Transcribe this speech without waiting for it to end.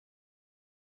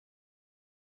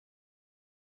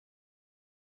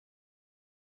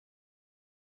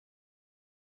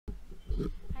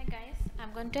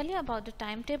I'm going to tell you about the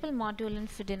timetable module in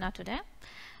Fedena today.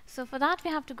 So for that we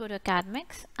have to go to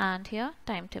academics and here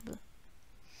timetable.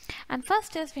 And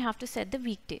first is we have to set the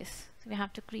weekdays. So we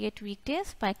have to create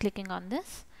weekdays by clicking on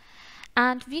this.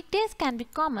 And weekdays can be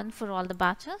common for all the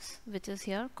batches, which is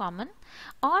here common,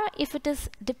 or if it is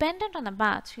dependent on a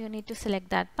batch, you need to select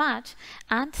that batch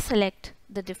and select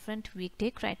the different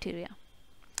weekday criteria.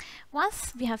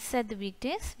 Once we have set the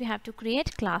weekdays, we have to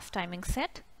create class timing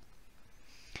set.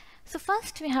 So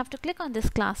first we have to click on this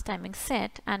class timing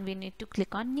set and we need to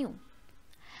click on new.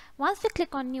 Once we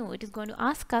click on new, it is going to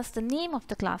ask us the name of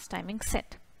the class timing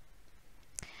set.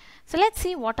 So let's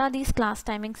see what are these class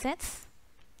timing sets.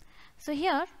 So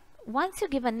here, once you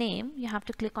give a name, you have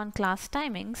to click on class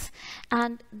timings,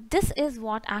 and this is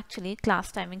what actually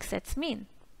class timing sets mean.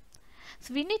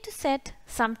 So we need to set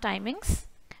some timings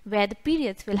where the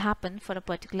periods will happen for a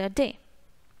particular day.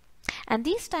 And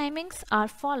these timings are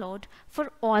followed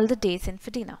for all the days in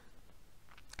Fedena.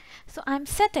 So I'm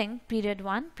setting period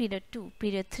 1, period 2,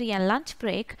 period 3 and lunch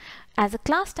break as a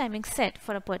class timing set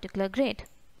for a particular grade.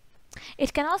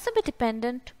 It can also be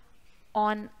dependent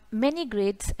on many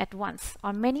grades at once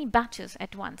or many batches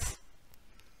at once.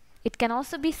 It can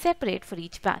also be separate for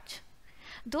each batch.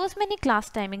 Those many class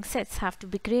timing sets have to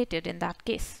be created in that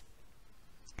case.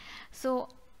 So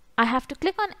I have to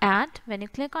click on add. When you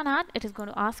click on add, it is going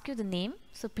to ask you the name,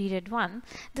 so period 1,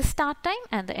 the start time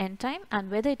and the end time, and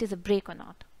whether it is a break or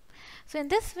not. So in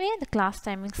this way the class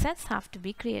timing sets have to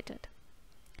be created.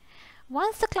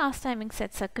 Once the class timing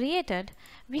sets are created,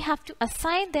 we have to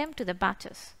assign them to the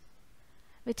batches,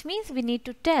 which means we need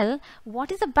to tell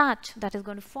what is the batch that is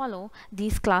going to follow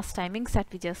these class timings that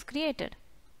we just created.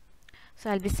 So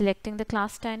I'll be selecting the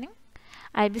class timing.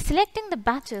 I'll be selecting the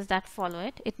batches that follow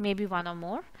it. It may be one or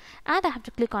more, and I have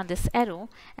to click on this arrow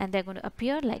and they're going to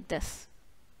appear like this.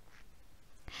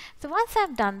 So once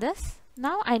I've done this,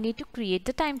 now I need to create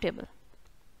the timetable.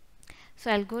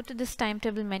 So I'll go to this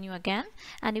timetable menu again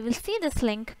and you will see this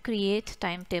link create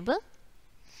timetable.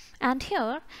 And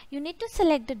here you need to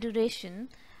select the duration.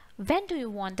 When do you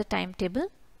want the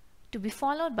timetable to be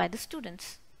followed by the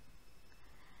students?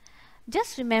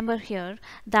 Just remember here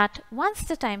that once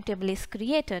the timetable is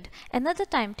created, another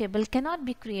timetable cannot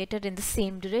be created in the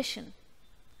same duration.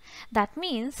 That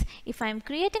means if I am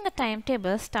creating a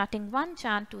timetable starting 1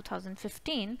 Jan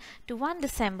 2015 to 1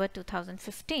 December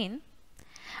 2015,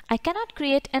 I cannot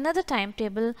create another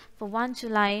timetable for 1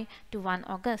 July to 1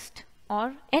 August.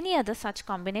 Or any other such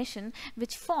combination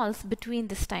which falls between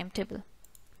this timetable.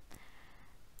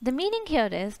 The meaning here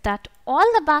is that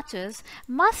all the batches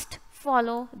must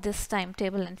follow this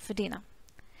timetable in Fedena.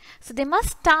 So they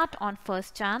must start on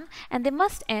 1st Jan and they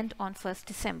must end on 1st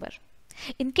December.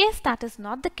 In case that is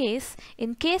not the case,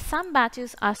 in case some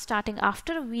batches are starting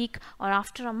after a week or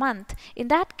after a month, in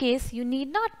that case you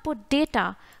need not put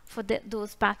data for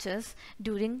those batches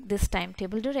during this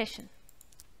timetable duration.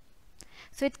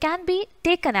 So it can be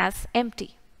taken as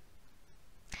empty.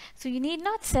 So you need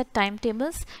not set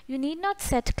timetables, you need not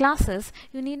set classes,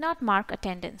 you need not mark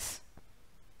attendance.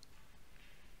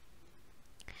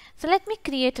 So let me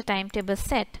create a timetable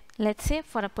set. Let's say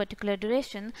for a particular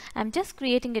duration, I'm just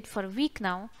creating it for a week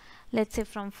now. Let's say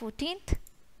from 14th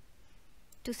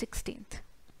to 16th.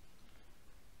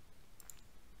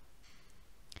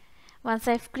 Once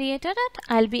I've created it,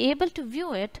 I'll be able to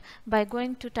view it by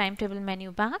going to timetable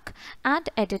menu back and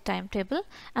edit timetable,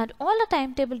 and all the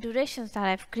timetable durations that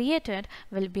I've created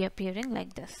will be appearing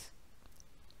like this.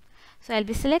 So I'll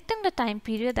be selecting the time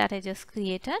period that I just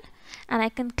created and I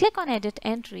can click on edit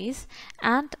entries,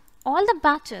 and all the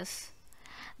batches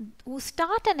whose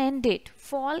start and end date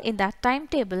fall in that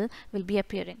timetable will be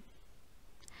appearing.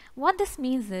 What this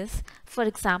means is, for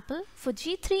example, for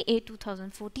G3A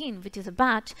 2014, which is a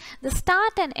batch, the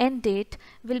start and end date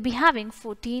will be having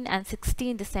 14 and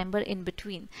 16 December in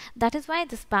between. That is why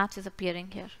this batch is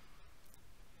appearing here.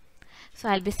 So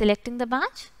I'll be selecting the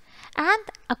batch, and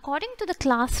according to the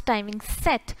class timing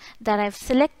set that I've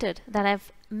selected, that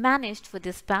I've managed for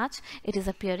this batch, it is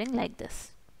appearing like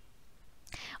this.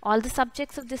 All the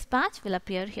subjects of this batch will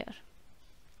appear here.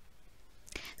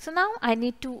 So now I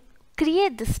need to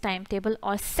create this timetable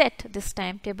or set this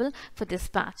timetable for this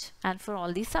batch and for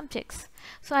all these subjects.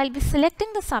 So I'll be selecting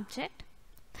the subject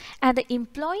and the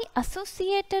employee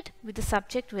associated with the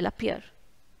subject will appear.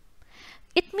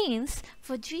 It means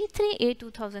for G3A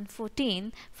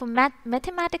 2014, for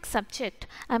mathematics subject,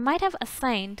 I might have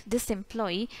assigned this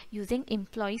employee using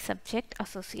employee subject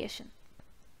association.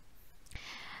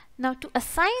 Now to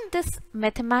assign this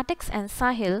mathematics and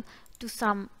Sahil to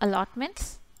some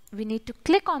allotments, we need to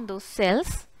click on those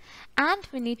cells and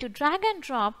we need to drag and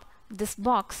drop this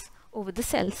box over the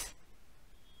cells.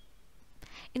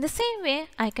 In the same way,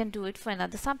 I can do it for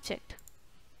another subject.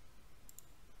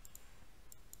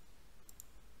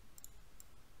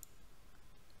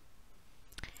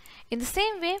 In the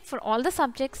same way, for all the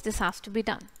subjects, this has to be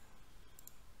done.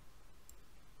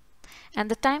 And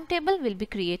the timetable will be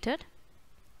created.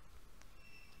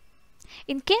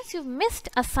 In case you've missed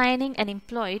assigning an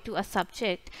employee to a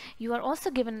subject, you are also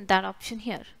given that option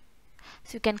here.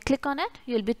 So you can click on it,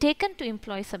 you will be taken to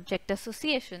employee subject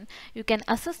association. You can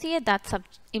associate that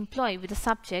employee with the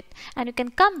subject, and you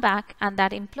can come back and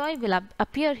that employee will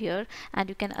appear here, and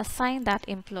you can assign that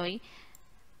employee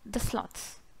the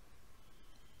slots.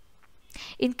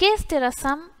 In case there are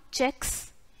some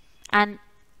checks and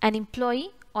an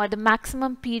employee or the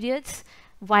maximum periods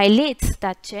violates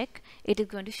that check, it is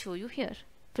going to show you here.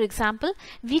 For example,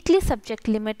 weekly subject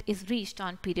limit is reached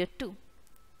on period 2.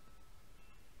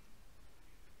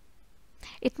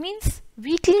 It means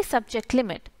weekly subject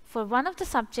limit for one of the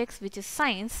subjects, which is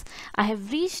science. I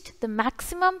have reached the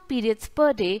maximum periods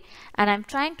per day, and I'm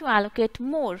trying to allocate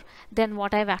more than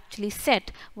what I've actually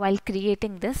set while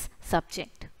creating this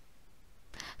subject.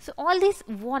 So all these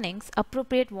warnings,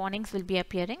 appropriate warnings, will be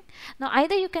appearing. Now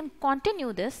either you can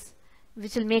continue this,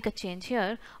 which will make a change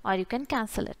here, or you can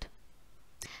cancel it.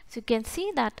 So you can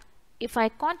see that if I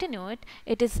continue it,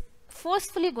 it is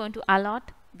forcefully going to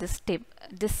allot this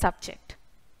subject.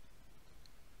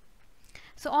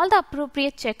 So all the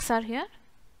appropriate checks are here.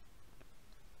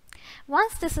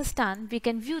 Once this is done, we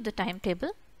can view the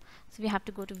timetable. So we have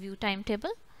to go to view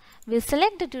timetable. We'll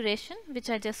select the duration which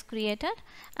I just created,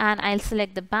 and I'll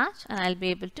select the batch, and I'll be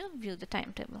able to view the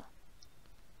timetable.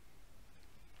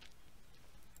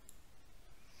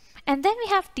 And then we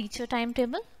have teacher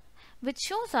timetable, which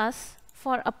shows us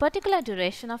for a particular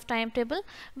duration of timetable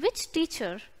which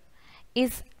teacher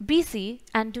is busy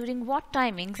and during what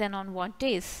timings and on what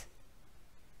days.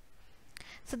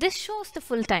 So this shows the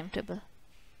full timetable.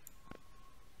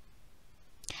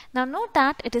 Now note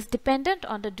that it is dependent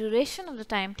on the duration of the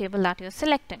timetable that you are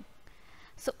selecting.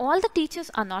 So all the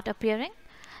teachers are not appearing.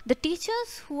 The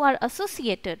teachers who are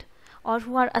associated or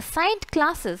who are assigned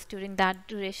classes during that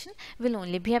duration will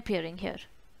only be appearing here.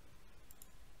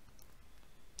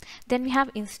 Then we have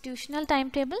institutional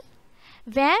timetable,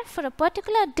 where for a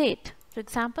particular date, for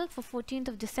example for 14th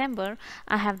of December,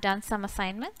 I have done some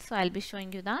assignments, so I'll be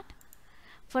showing you that.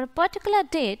 For a particular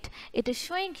date, it is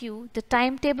showing you the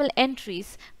timetable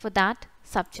entries for that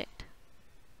subject.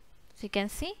 So you can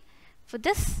see for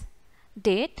this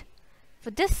date,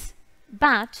 for this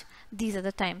batch, these are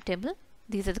the timetable,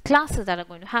 these are the classes that are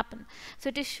going to happen. So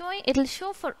it is showing, it will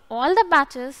show for all the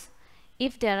batches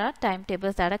if there are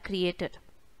timetables that are created.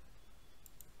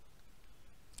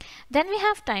 Then we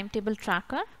have timetable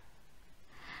tracker.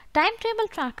 Timetable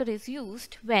tracker is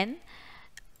used when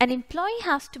an employee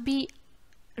has to be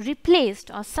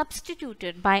replaced or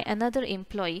substituted by another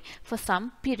employee for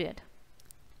some period.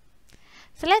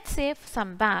 So let's say for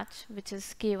some batch, which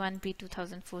is K1B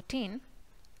 2014,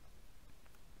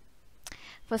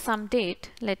 for some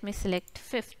date, let me select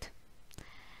 5th,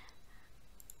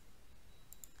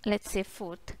 let's say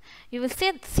 4th. You will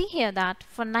see here that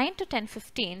for 9 to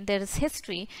 10:15 there is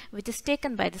history which is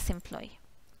taken by this employee.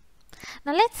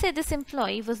 Now let's say this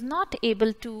employee was not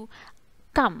able to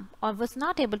come or was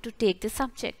not able to take the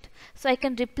subject. So I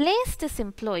can replace this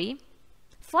employee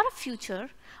for a future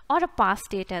or a past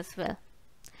date as well.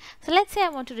 So let's say I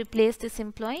want to replace this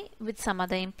employee with some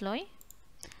other employee.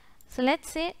 So let's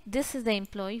say this is the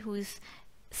employee who is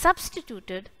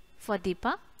substituted for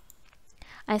Deepa.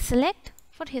 I select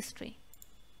for history.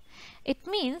 It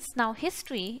means now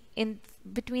history in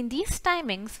between these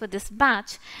timings for this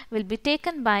batch will be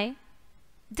taken by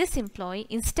this employee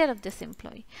instead of this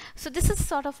employee. So this is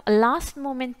sort of a last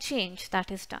moment change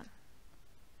that is done.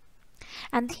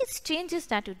 And these changes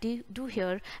that you do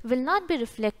here will not be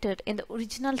reflected in the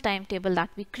original timetable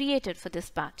that we created for this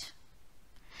batch.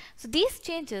 So these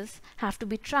changes have to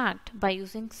be tracked by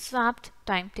using swapped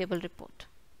timetable report.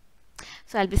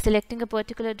 So I'll be selecting a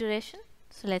particular duration.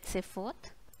 So let's say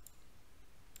 4th.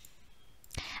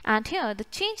 And here the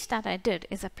change that I did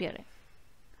is appearing.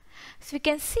 So we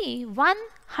can see one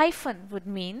hyphen would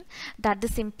mean that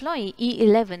this employee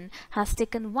E11 has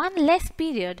taken one less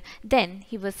period than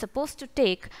he was supposed to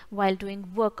take while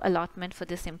doing work allotment for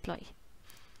this employee.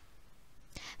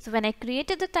 So when I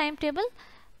created the timetable,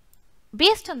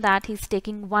 based on that he's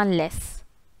taking one less,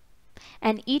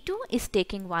 and E2 is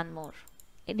taking one more,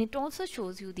 and it also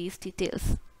shows you these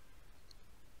details.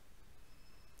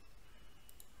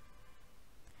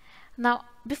 Now,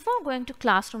 before going to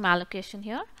classroom allocation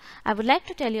here, I would like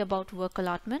to tell you about work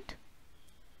allotment.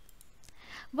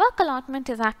 Work allotment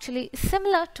is actually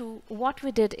similar to what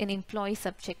we did in employee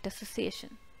subject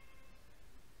association.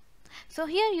 So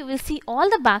here you will see all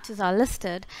the batches are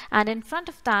listed, and in front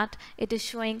of that it is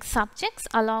showing subjects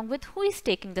along with who is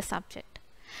taking the subject.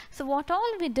 So what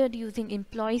all we did using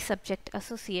employee subject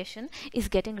association is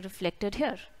getting reflected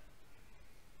here.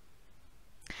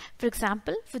 For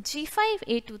example, for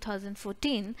G5A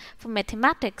 2014 for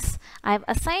mathematics, I have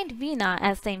assigned Veena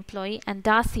as the employee and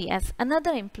Darcy as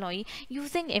another employee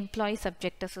using employee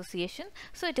subject association,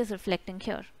 so it is reflecting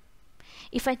here.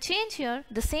 If I change here,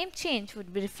 the same change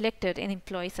would be reflected in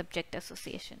employee subject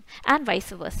association, and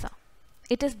vice versa.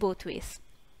 It is both ways.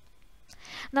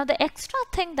 Now the extra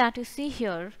thing that you see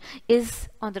here is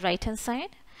on the right hand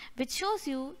side, which shows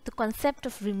you the concept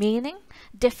of remaining,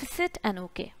 deficit and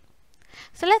OK.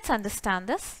 So let's understand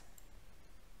this.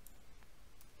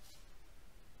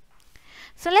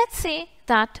 So let's say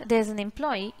that there's an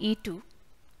employee E2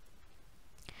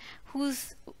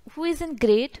 who is in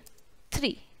grade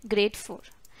 3, grade 4.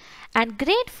 And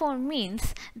grade 4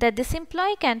 means that this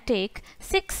employee can take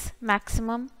 6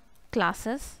 maximum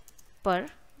classes per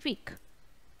week.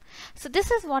 So this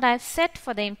is what I've set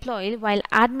for the employee while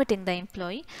admitting the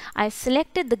employee. I've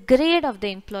selected the grade of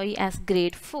the employee as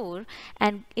grade 4,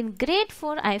 and in grade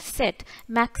 4 I've set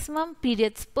maximum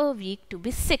periods per week to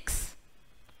be 6,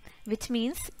 which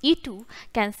means E2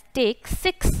 can take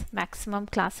 6 maximum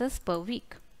classes per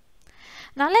week.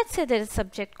 Now let's say there is a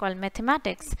subject called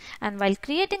mathematics, and while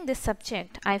creating this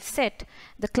subject I've set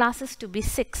the classes to be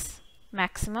 6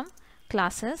 maximum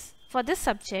classes for this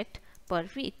subject per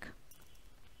week.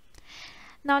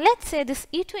 Now let's say this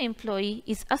E2 employee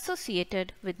is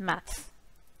associated with maths.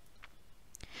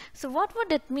 So what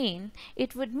would it mean?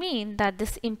 It would mean that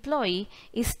this employee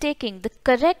is taking the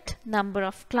correct number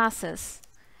of classes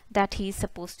that he is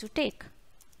supposed to take.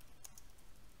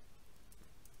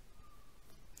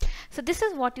 So this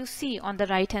is what you see on the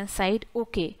right hand side,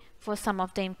 OK, for some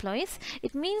of the employees.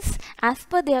 It means as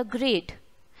per their grade,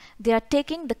 they are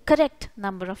taking the correct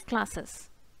number of classes.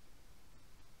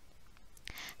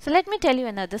 So let me tell you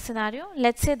another scenario.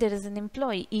 Let's say there is an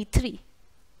employee E3.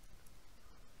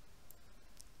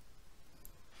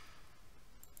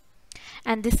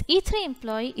 And this E3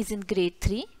 employee is in grade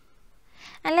 3.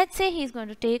 And let's say he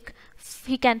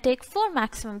can take 4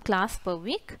 maximum class per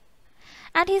week.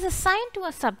 And he is assigned to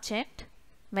a subject,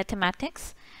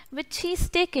 mathematics, which he is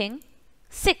taking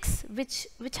 6, which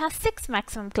has 6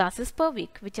 maximum classes per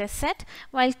week, which I set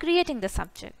while creating the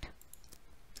subject.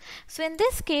 So in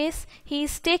this case, he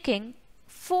is taking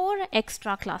 2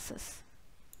 extra classes.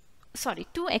 So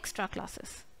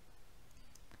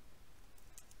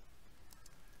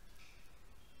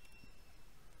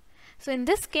in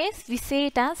this case, we say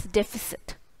it as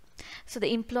deficit. So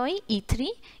the employee E3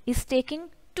 is taking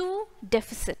 2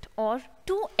 deficit or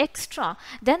 2 extra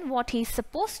than what he is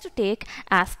supposed to take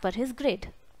as per his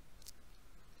grade.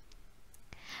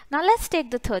 Now let's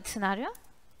take the third scenario.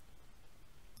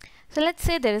 So let's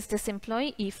say there is this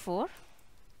employee E4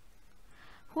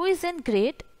 who is in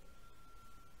grade,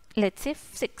 let's say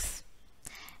 6,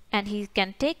 and he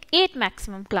can take 8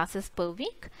 maximum classes per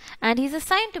week, and he is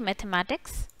assigned to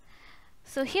mathematics.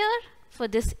 So here for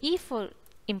this E4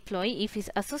 employee, if he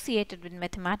is associated with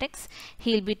mathematics,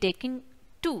 he will be taking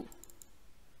 2.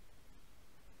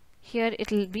 Here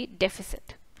it will be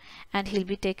deficit, and he will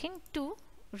be taking 2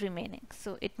 remaining.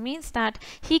 So it means that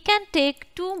he can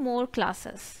take 2 more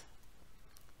classes.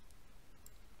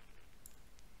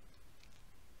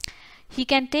 He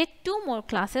can take 2 more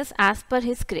classes as per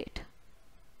his grade.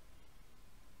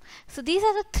 So these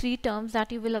are the 3 terms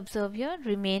that you will observe here: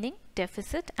 remaining,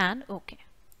 deficit and OK.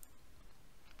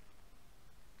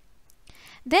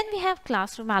 Then we have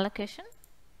classroom allocation.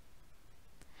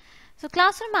 So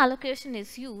classroom allocation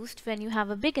is used when you have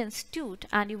a big institute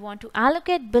and you want to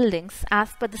allocate buildings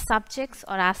as per the subjects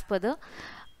or as per the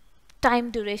time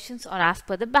durations or as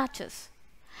per the batches.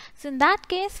 So in that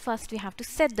case, first we have to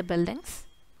set the buildings.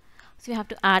 So we have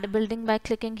to add a building by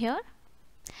clicking here.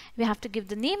 We have to give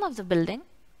the name of the building.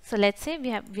 So let's say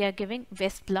we are giving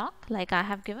West Block, like I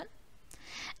have given.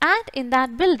 And in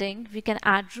that building, we can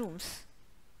add rooms.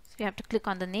 So we have to click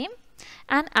on the name,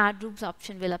 and add rooms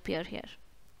option will appear here.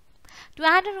 To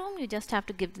add a room, you just have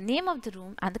to give the name of the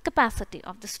room and the capacity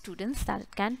of the students that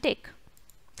it can take.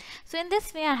 So in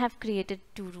this way, I have created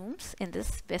 2 rooms in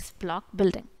this West Block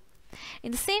building.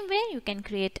 In the same way, you can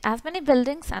create as many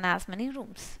buildings and as many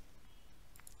rooms.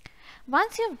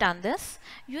 Once you've done this,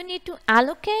 you need to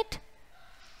allocate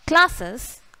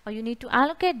classes, or you need to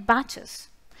allocate batches.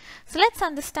 So let's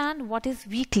understand what is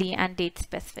weekly and date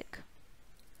specific.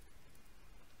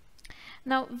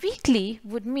 Now weekly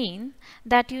would mean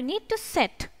that you need to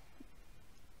set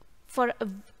for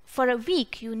a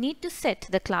week, you need to set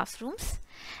the classrooms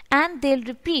and they'll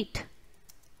repeat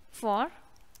for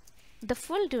the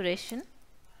full duration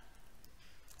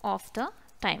of the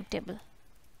timetable.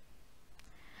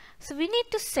 So we need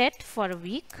to set for a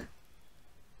week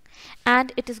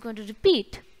and it is going to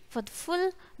repeat for the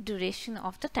full duration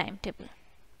of the timetable.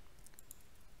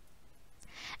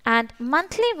 And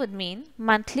monthly would mean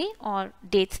monthly or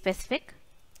date specific,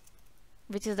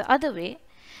 which is the other way.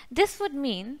 This would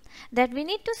mean that we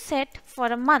need to set for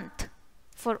a month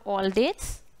for all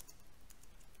dates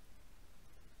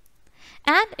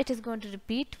and it is going to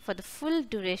repeat for the full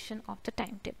duration of the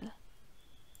timetable.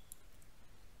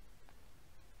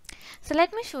 So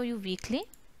let me show you weekly.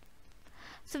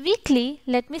 So weekly,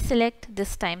 let me select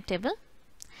this timetable.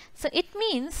 So it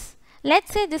means,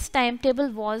 let's say this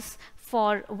timetable was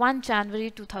for 1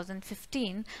 January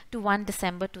 2015 to 1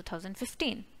 December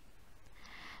 2015.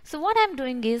 So what I'm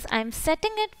doing is I'm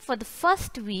setting it for the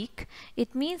first week.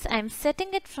 It means I'm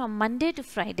setting it from Monday to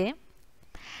Friday.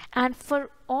 And for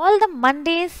all the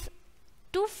Mondays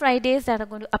to Fridays that are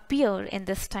going to appear in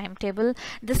this timetable,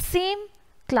 the same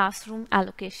classroom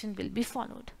allocation will be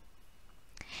followed.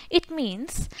 It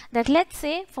means that let's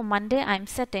say for Monday I'm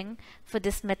setting for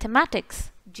this mathematics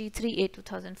G3A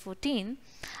 2014,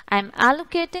 I'm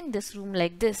allocating this room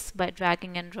like this by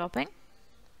dragging and dropping.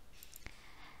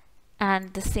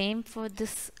 And the same for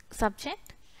this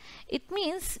subject. It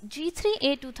means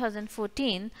G3A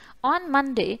 2014 on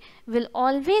Monday will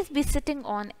always be sitting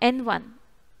on N1,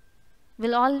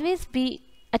 will always be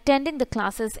attending the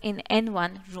classes in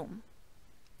N1 room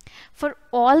for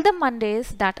all the Mondays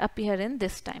that appear in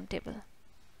this timetable.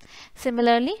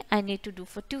 Similarly, I need to do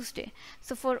for Tuesday.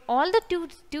 So for all the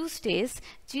Tuesdays,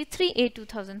 G3A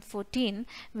 2014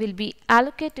 will be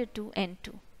allocated to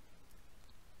N2.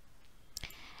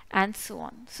 And so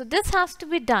on. So this has to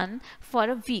be done for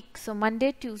a week. So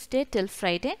Monday, Tuesday till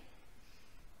Friday.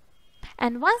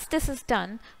 And once this is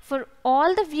done, for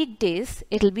all the weekdays,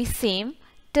 it will be same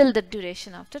till the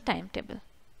duration of the timetable.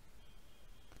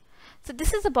 So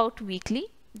this is about weekly.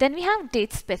 Then we have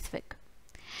date specific.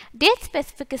 Date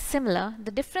specific is similar.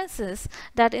 The difference is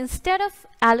that instead of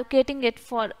allocating it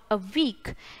for a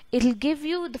week, it will give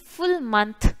you the full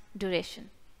month duration.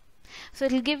 So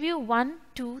it will give you 1,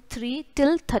 2, 3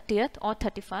 till 30th or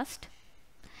 31st.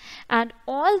 And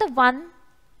all the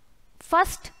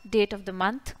first date of the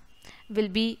month will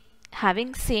be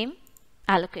having same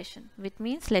allocation, which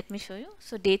means, let me show you.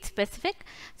 So date specific.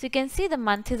 So you can see the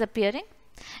month is appearing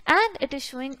and it is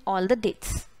showing all the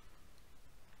dates.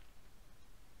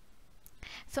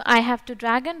 So I have to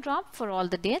drag and drop for all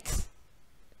the dates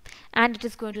and it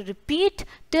is going to repeat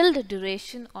till the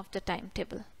duration of the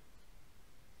timetable.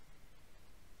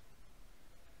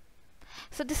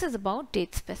 So this is about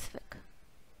date specific.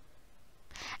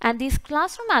 And these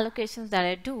classroom allocations that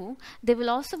I do, they will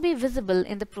also be visible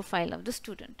in the profile of the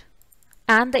student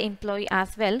and the employee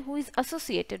as well who is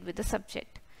associated with the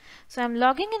subject. So I'm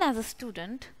logging in as a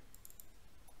student.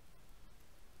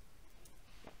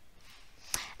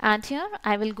 And here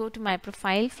I will go to my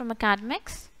profile from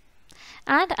academics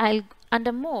and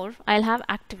under more, I'll have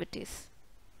activities.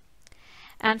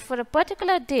 And for a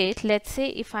particular date, let's say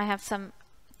if I have some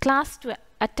class to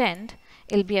attend,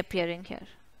 it'll be appearing here.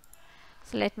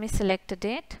 So let me select a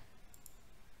date.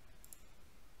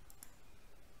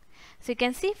 So you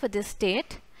can see for this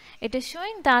date, it is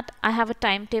showing that I have a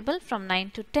timetable from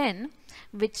 9 to 10,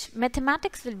 which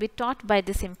mathematics will be taught by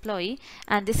this employee,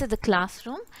 and this is the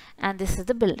classroom and this is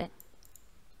the building.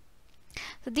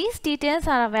 So these details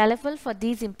are available for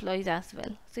these employees as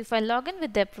well. So if I log in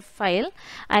with their profile,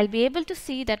 I'll be able to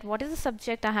see that what is the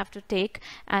subject I have to take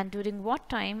and during what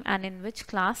time and in which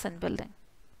class and building.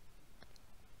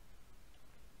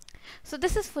 So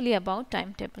this is fully about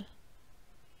timetable.